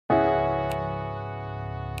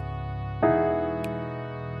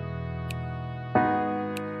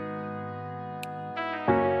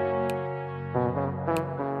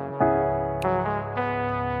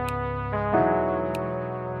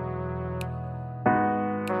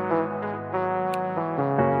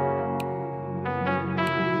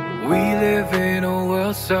live in a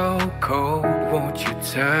world so cold. Won't you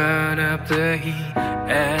turn up the heat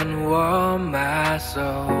and warm my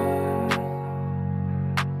soul?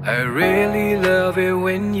 I really love it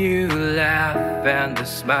when you laugh, and the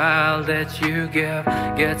smile that you give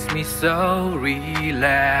gets me so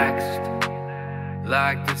relaxed.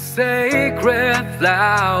 Like the sacred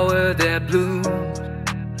flower that blooms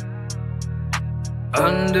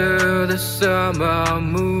under the summer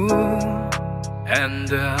moon, and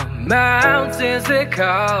the mountains that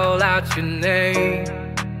call out your name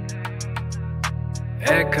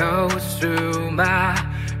echoes through my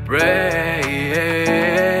brain.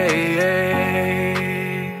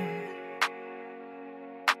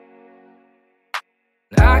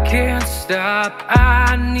 I can't stop,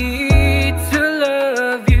 I need to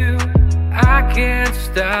love you. I can't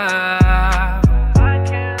stop,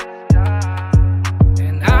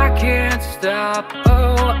 and I can't stop.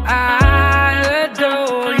 Oh, I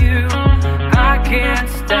adore you. I can't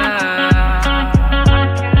stop.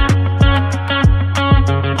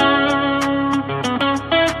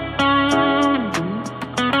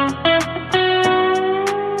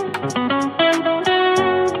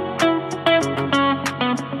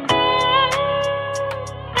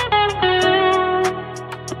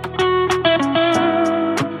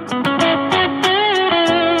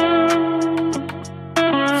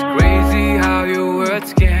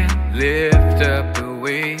 Lift up the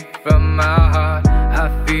weight from my heart. I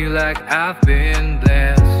feel like I've been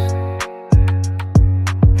blessed,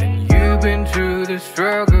 and you've been through the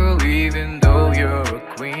struggle, even though you're a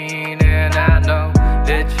queen. And I know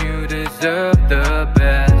that you deserve the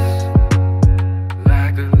best.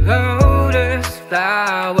 Like a lotus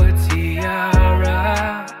flower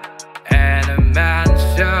tiara and a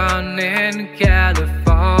mansion in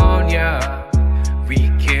California. We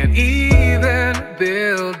can't even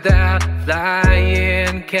build that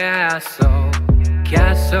flying castle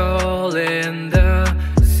in the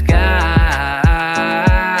sky.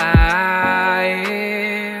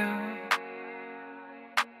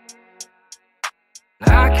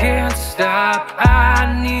 I can't stop, I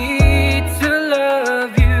need to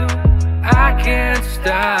love you. I can't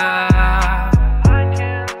stop,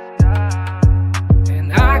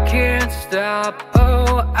 and I can't stop.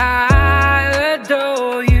 Oh, I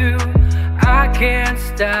adore you. I can't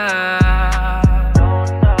stop.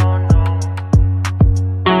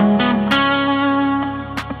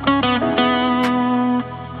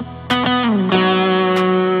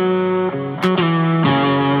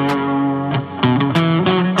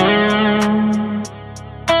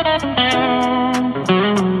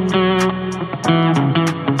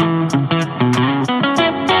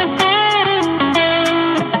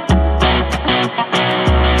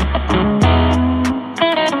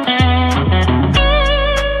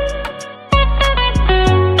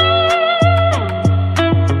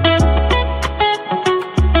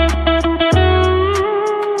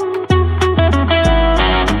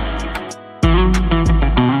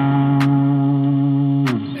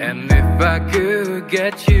 And if I could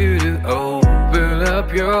get you to open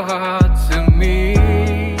up your heart to me,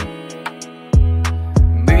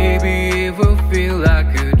 maybe it will feel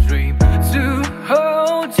like a dream to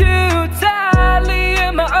hold you tightly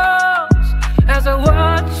in my arms as I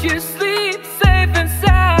watch you sleep safe and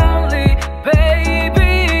soundly,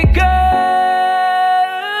 baby girl.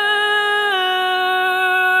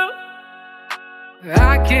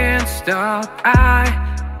 I can't stop, I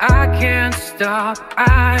can't stop,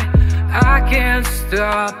 I can't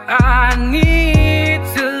stop. I need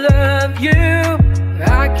to love you.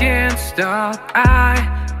 I can't stop, I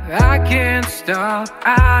can't stop,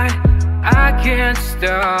 I can't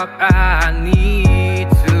stop. I need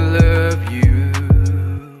to love you.